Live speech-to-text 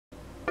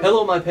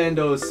Hello, my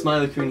Pandos,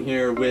 Smiley Coon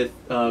here with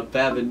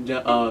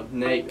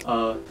Nate.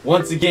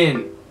 Once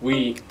again,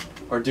 we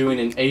are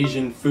doing an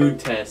Asian food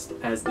test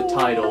as the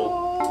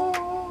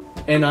title,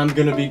 and I'm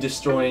gonna be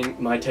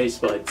destroying my taste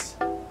buds.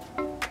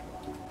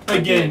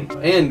 Again.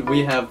 And we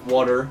have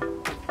water,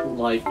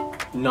 like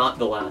not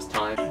the last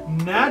time.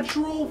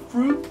 Natural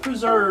fruit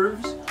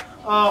preserves,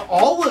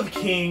 Olive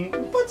King.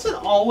 What's an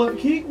Olive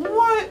King?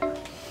 What?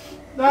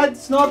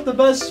 That's not the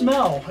best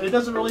smell. It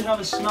doesn't really have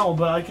a smell,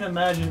 but I can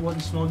imagine it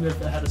wouldn't smell good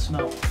if it had a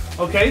smell.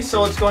 Okay,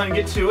 so let's go ahead and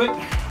get to it.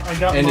 I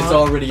got And mine. it's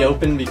already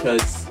open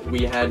because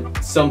we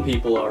had some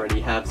people already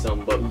have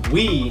some, but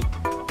we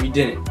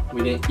didn't.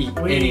 We didn't eat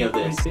any of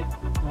this.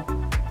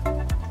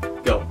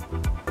 Go.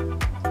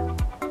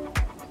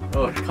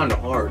 Oh, it's kind of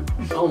hard.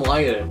 I don't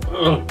like it.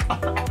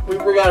 We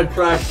forgot a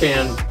trash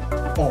can.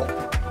 Oh.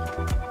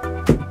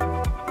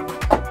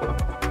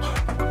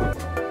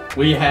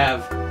 We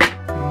have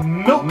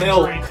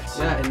Milk. Drinks.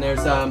 Yeah, and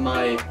there's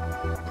my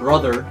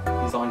brother.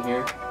 He's on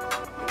here.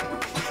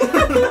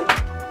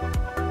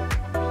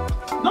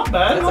 Not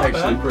bad. That's not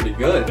actually bad. pretty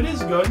good. It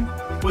is good.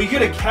 Well, you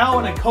get a cow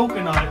and a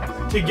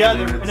coconut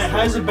together, and it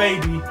has a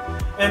baby.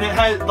 And it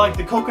has, like,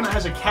 the coconut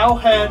has a cow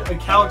head, a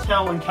cow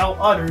tail, and cow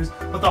udders,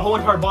 but the whole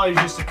entire body is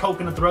just a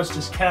coconut, the rest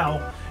is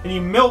cow. And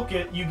you milk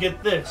it, you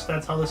get this.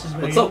 That's how this is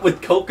made. What's up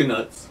with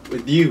coconuts?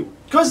 With you?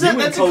 Because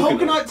that's a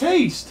coconut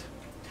taste.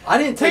 I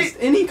didn't taste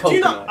any coconut. Do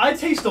you know, I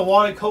taste a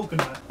lot of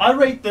coconut. I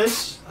rate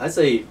this I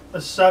say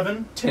a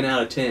 7. 10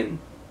 out of 10.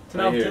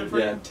 10 out of 10 for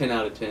you? Yeah, 10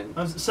 out of 10.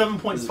 That's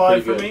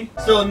 7.5 for me.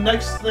 So the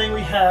next thing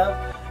we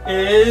have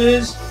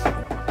is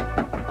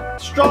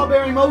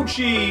strawberry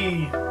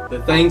mochi.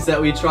 The things that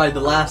we tried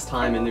the last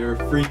time and they were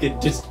freaking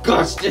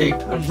disgusting.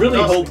 I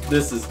really hope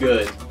this is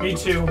good. Me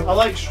too. I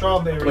like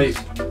strawberries. Wait.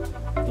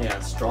 Yeah,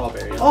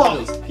 strawberry. I Oh, thought it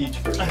was peach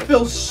fruit. I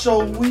feel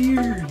so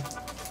weird.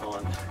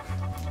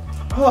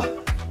 Oh.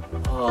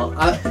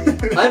 I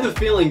have a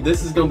feeling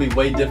this is going to be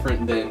way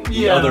different than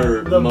the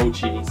other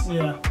mochis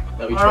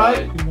that we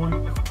tried. Alright.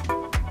 1,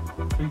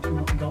 3, 2,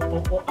 1,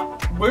 go. Oh.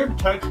 Weird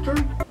texture.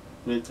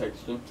 Weird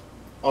texture.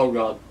 Oh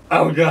god.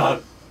 Oh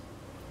god.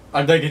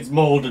 I think it's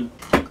molded.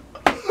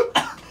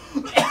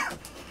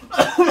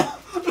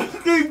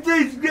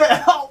 Get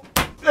out.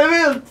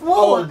 It is.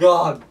 Oh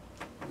god.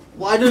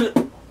 Why did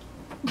it...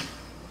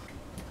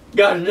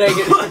 God dang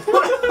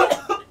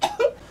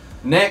it.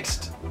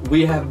 Next,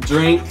 we have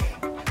drink.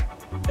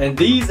 And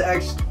these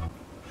actually,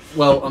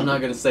 well, I'm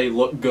not gonna say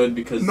look good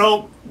because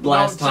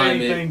last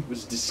time it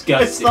was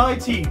disgusting. It's Thai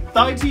tea.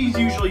 Thai tea is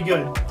usually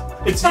good.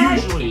 It's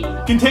usually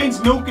contains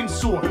milk and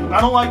soy.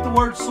 I don't like the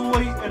word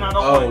soy, and I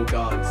don't. Oh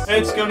god.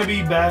 It's gonna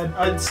be bad.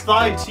 It's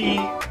Thai tea.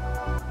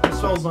 It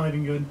smells not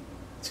even good.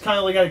 It's kind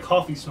of like got a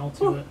coffee smell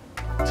to it.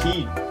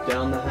 Tea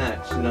down the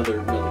hatch.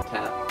 Another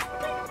tap.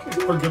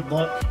 For good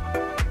luck.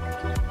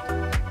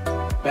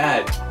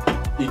 Bad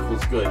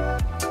equals good.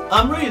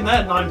 I'm rating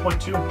that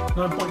 9.2.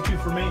 9.2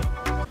 for me.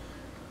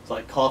 It's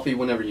like coffee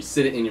whenever you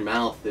sit it in your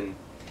mouth and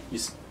you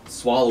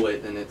swallow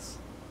it and it's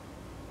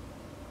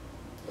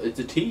a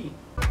tea.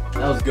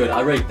 That was good.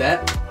 I rate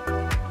that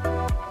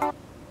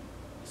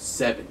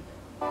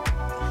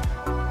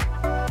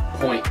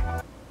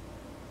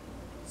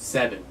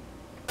 7.7.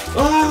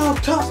 Oh,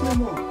 toss me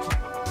more.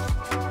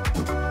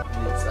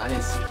 It's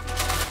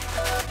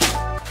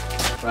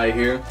right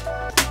here.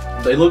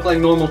 They look like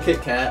normal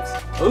Kit Kats.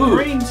 Ooh.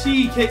 Green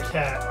tea Kit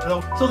Kat.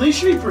 So these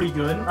should be pretty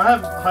good. I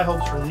have high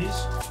hopes for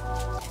these.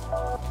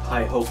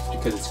 High hopes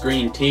because it's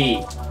green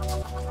tea.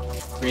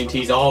 Green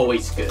tea's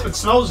always good. It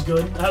smells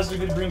good. It has a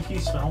good green tea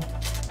smell.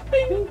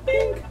 Bing,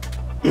 bing.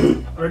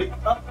 Ready?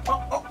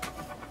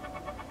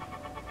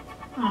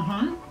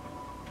 Mm-hmm.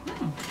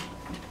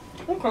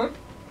 Okay.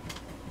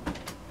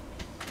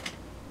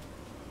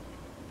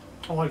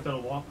 I like that a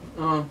lot.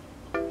 I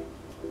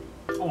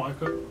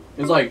like it.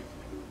 It's like,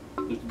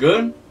 it's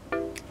good,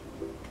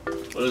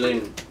 but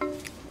then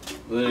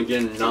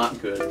again, not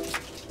good.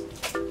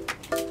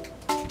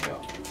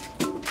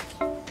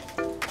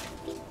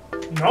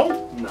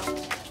 No? No.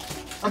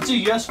 That's a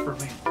yes for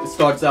me. It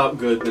starts out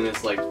good, then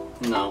it's like,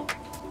 no.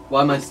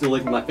 Why am I still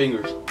licking my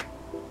fingers?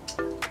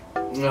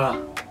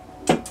 Ugh.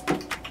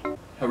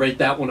 I rate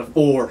that one a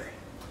 4.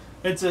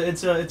 It's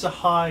a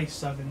high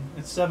 7.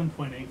 It's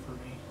 7.8 for me.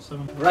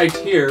 7. Right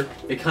here,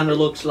 it kind of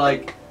looks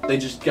like they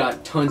just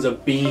got tons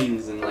of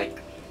beans and like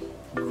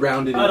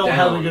grounded it down. I don't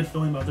have a good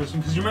feeling about this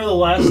one because you remember the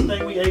last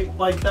thing we ate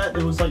like that?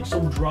 It was like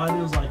so dry.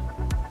 It was like,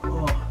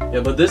 oh. Yeah,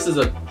 but this is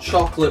a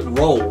chocolate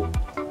roll.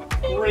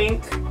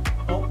 Rink.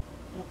 Oh.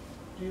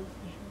 Do you on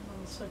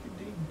the second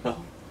D? Oh.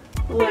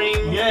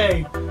 Ring.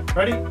 Yay.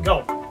 Ready?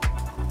 Go.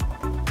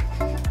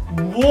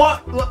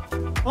 What?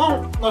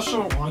 Oh, I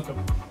still don't like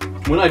them.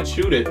 When I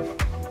chewed it,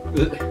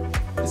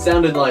 it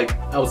sounded like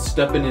I was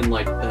stepping in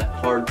like that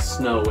hard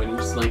snow and it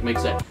just like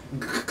makes that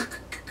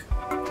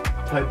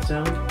type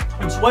sound.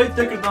 It's way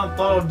thicker than I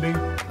thought it would be.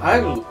 I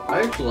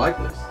actually like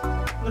this.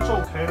 It's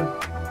okay.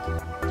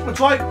 It's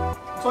like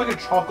a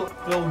chocolate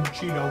filled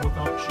Cheeto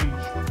without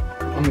cheese.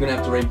 I'm gonna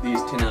have to rate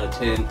these 10 out of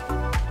 10.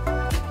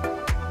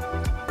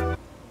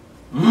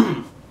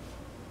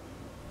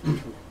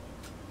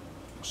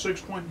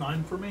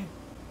 6.9 for me.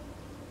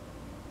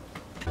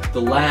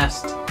 The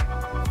last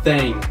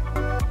thing.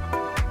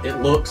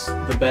 It looks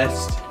the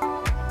best.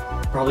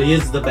 Probably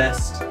is the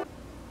best.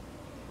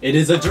 It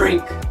is a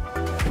drink.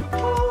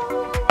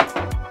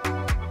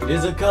 It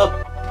is a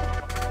cup.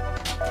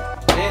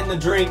 And the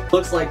drink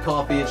looks like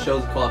coffee. It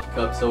shows a coffee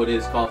cup, so it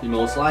is coffee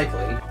most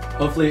likely.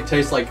 Hopefully it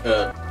tastes like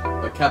a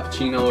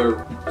cappuccino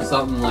or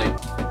something like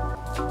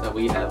that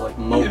we have, like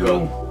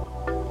mocha.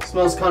 It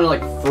smells kind of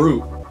like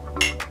fruit.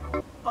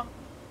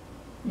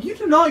 You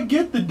do not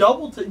get the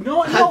double tap.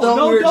 No, I thought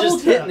no we were double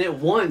just tap. hitting it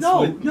once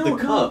with the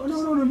cups.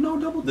 No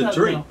double tap. The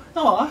drink.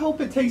 No, I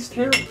hope it tastes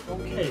terrible.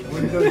 Okay,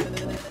 we're good.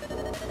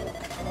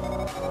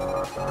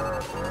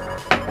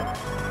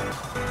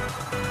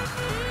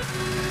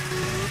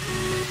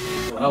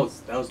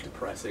 That was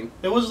depressing.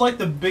 It was like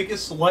the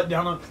biggest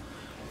letdown of.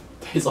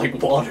 Tastes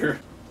like water.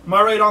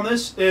 My rate on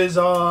this is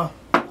Say,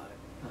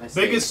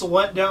 biggest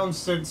letdown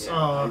since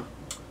yeah,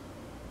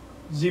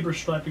 zebra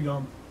striped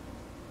gum.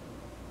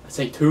 I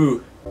say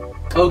 2.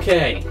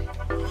 Okay.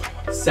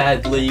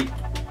 Sadly,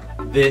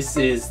 this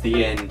is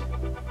the end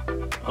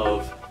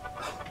of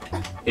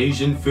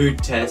Asian food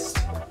test.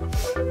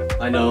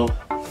 I know,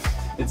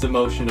 it's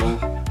emotional.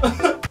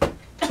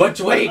 But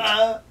wait!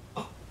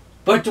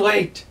 But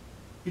wait!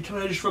 You told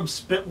me I just rubbed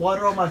spit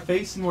water on my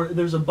face and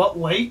there's a but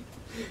wait?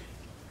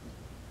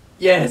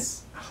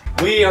 Yes,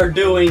 we are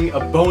doing a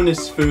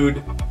bonus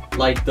food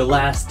like the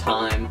last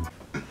time.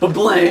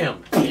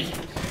 Ba-blam!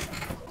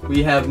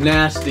 We have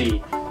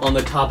nasty on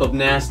the top of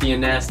nasty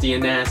and nasty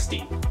and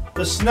nasty.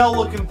 The Snell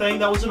looking thing,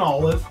 that was an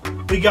olive.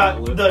 We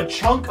got the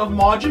chunk of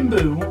Majin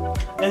Buu.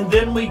 And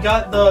then we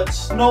got the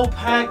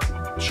snow-packed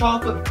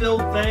chocolate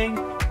filled thing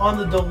on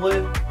the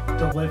delifif.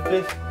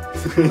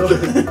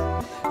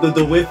 The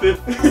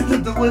delifif? The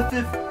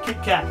delifif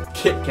Kit Kat.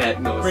 Kit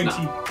Kat, no it's Green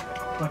not.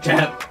 tea.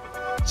 Tap.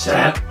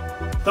 Tap.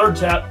 Third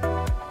tap.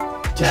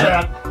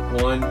 Tap.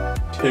 1,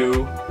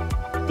 2,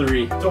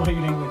 3. Don't hate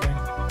anything.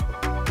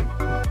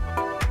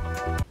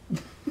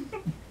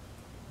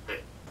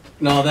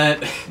 No,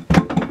 that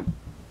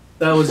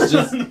was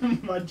just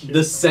My joke.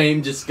 the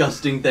same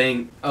disgusting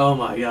thing. Oh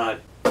my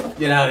god.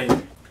 Get out of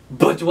here.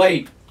 But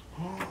wait.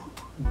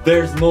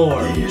 There's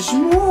more. There's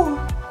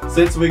more.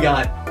 Since we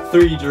got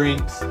 3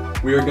 drinks,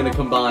 we are gonna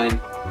combine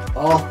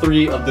all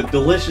 3 of the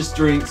delicious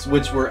drinks,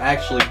 which were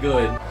actually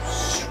good.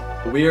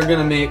 We are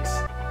gonna mix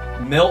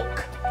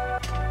milk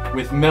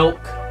with milk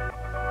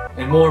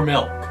and more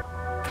milk.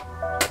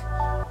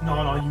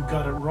 No, you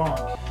got it wrong.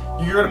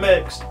 You're gonna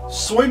mix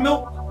soy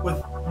milk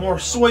with more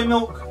soy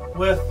milk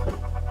with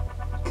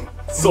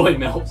Soy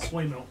milk.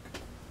 soy milk.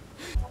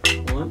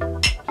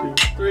 1, 2,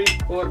 3,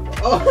 4.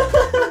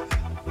 Oh!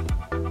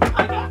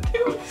 I got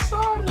too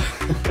excited.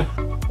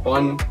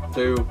 1,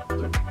 2,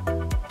 3.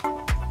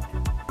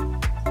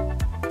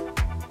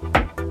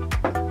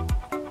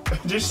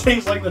 It just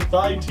tastes like the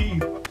Thai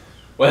tea.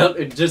 Well,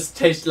 it just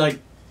tastes like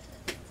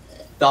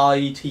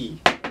Thai tea.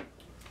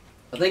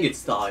 I think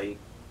it's Thai.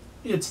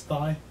 It's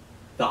Thai.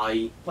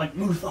 Thai. Like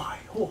Muay Thai.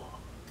 Oh.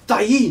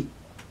 Thai.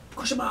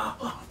 Kushima.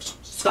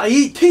 Thai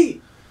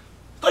tea.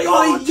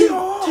 Thai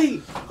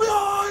tea.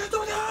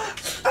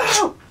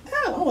 Ow!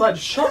 Oh, that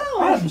shot.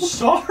 I'm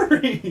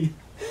sorry.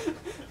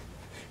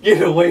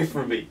 Get away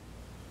from me.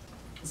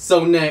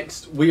 So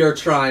next, we are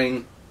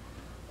trying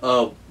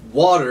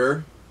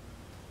water.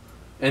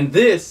 And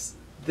this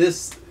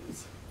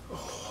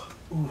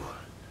Ooh.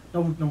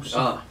 No,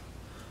 sorry.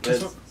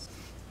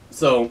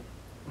 So,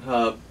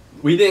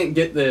 we didn't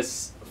get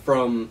this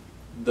from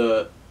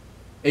the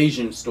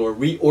Asian store.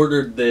 We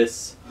ordered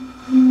this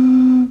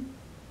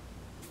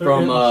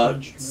from a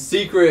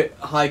secret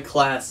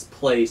high-class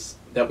place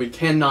that we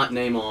cannot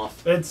name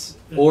off It's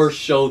or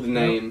show the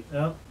name.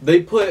 Yeah.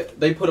 They put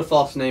a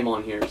false name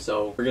on here,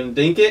 so we're gonna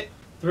dink it.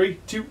 3,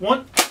 2,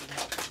 1.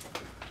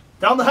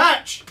 Down the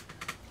hatch.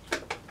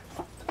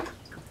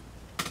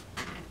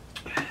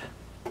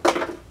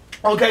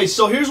 Okay,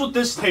 so here's what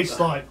this tastes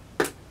like.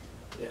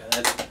 Yeah,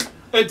 that's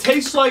It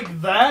tastes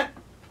like that,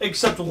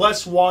 except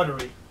less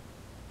watery.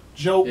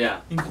 Joke Yeah.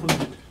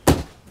 included.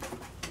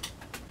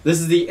 This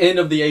is the end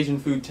of the Asian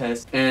food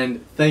test,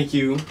 and thank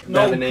you, No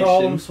Bavination.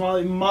 problem,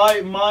 Smiley.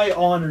 My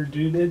honor,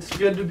 dude. It's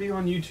good to be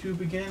on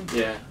YouTube again.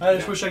 Yeah. I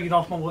just yeah. wish I could get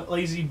off my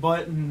lazy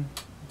butt and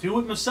do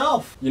it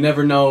myself. You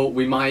never know,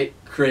 we might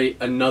create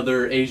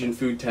another Asian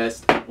food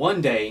test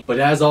one day, but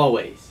as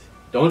always,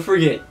 don't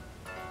forget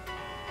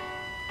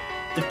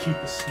To keep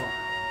a smile.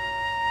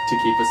 to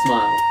keep a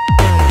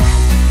smile.